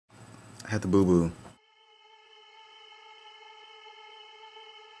Had the boo boo.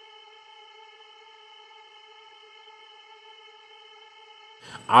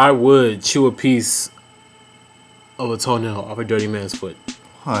 I would chew a piece of a toenail off a dirty man's foot.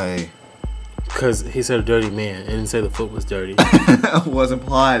 Why? Because he said a dirty man and didn't say the foot was dirty. It wasn't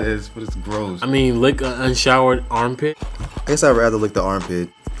implied, but it's gross. I mean, lick an unshowered armpit. I guess I'd rather lick the armpit.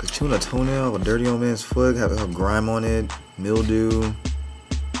 Cause chewing a toenail, a dirty old man's foot, have grime on it, mildew,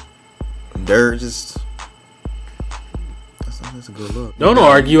 dirt, just that's a good look. Don't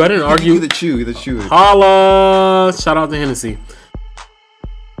argue. I didn't argue. Either chew it. Holla! Shout out to Hennessy.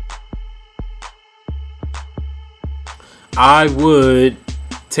 I would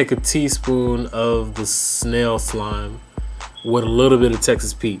take a teaspoon of the snail slime with a little bit of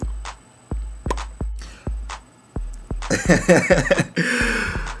Texas Pete.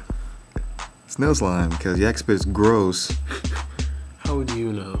 Snail slime, because yak spit is gross. How would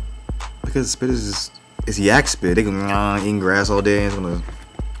you know? Because spit is just, it's yak spit. They can eating grass all day and it's gonna.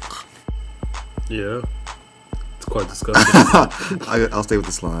 Yeah, it's quite disgusting. I'll stay with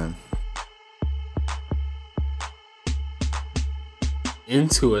the slime.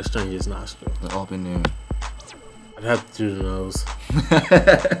 Into a stranger's nostril. Up in there. I'd have to do the nose.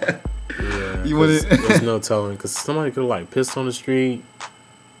 Yeah, you want it? There's no telling, because somebody could like pissed on the street.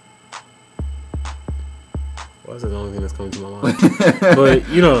 Well, that's the only thing that's coming to my mind. But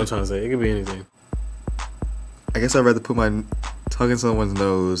you know what I'm trying to say. It could be anything. I guess I'd rather put my tongue in someone's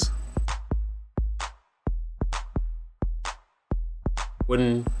nose.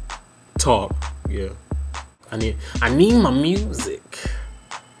 Wouldn't talk. Yeah. I need my music.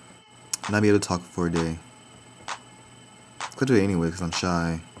 Not be able to talk for a day. Could do it anyway because I'm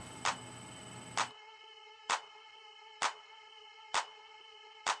shy.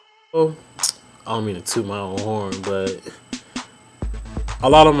 Oh, I don't mean to toot my own horn, but a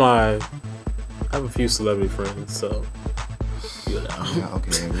lot of I have a few celebrity friends, so you know. Yeah,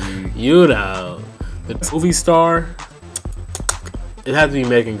 okay. You know, the movie star. It had to be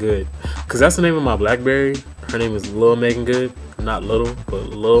Megan Good, cause that's the name of my BlackBerry. Her name is Lil Megan Good, not little, but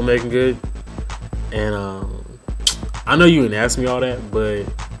Lil Megan Good. And I know you didn't ask me all that, but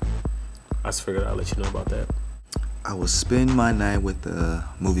I just figured I'd let you know about that. I will spend my night with the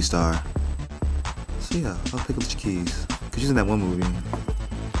movie star. So yeah, I'll pick up your keys. Cause she's in that one movie.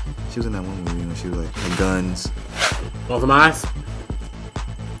 She was in that one movie when she was like had guns. Want some ice?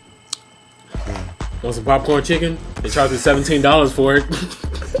 Yeah. Want some popcorn chicken? They charged me $17 for it.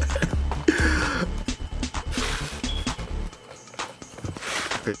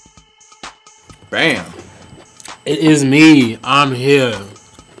 Bam! It is me. I'm here.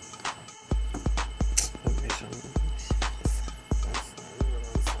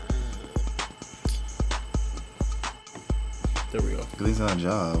 There we go. At least on a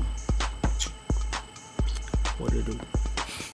job. What did it do?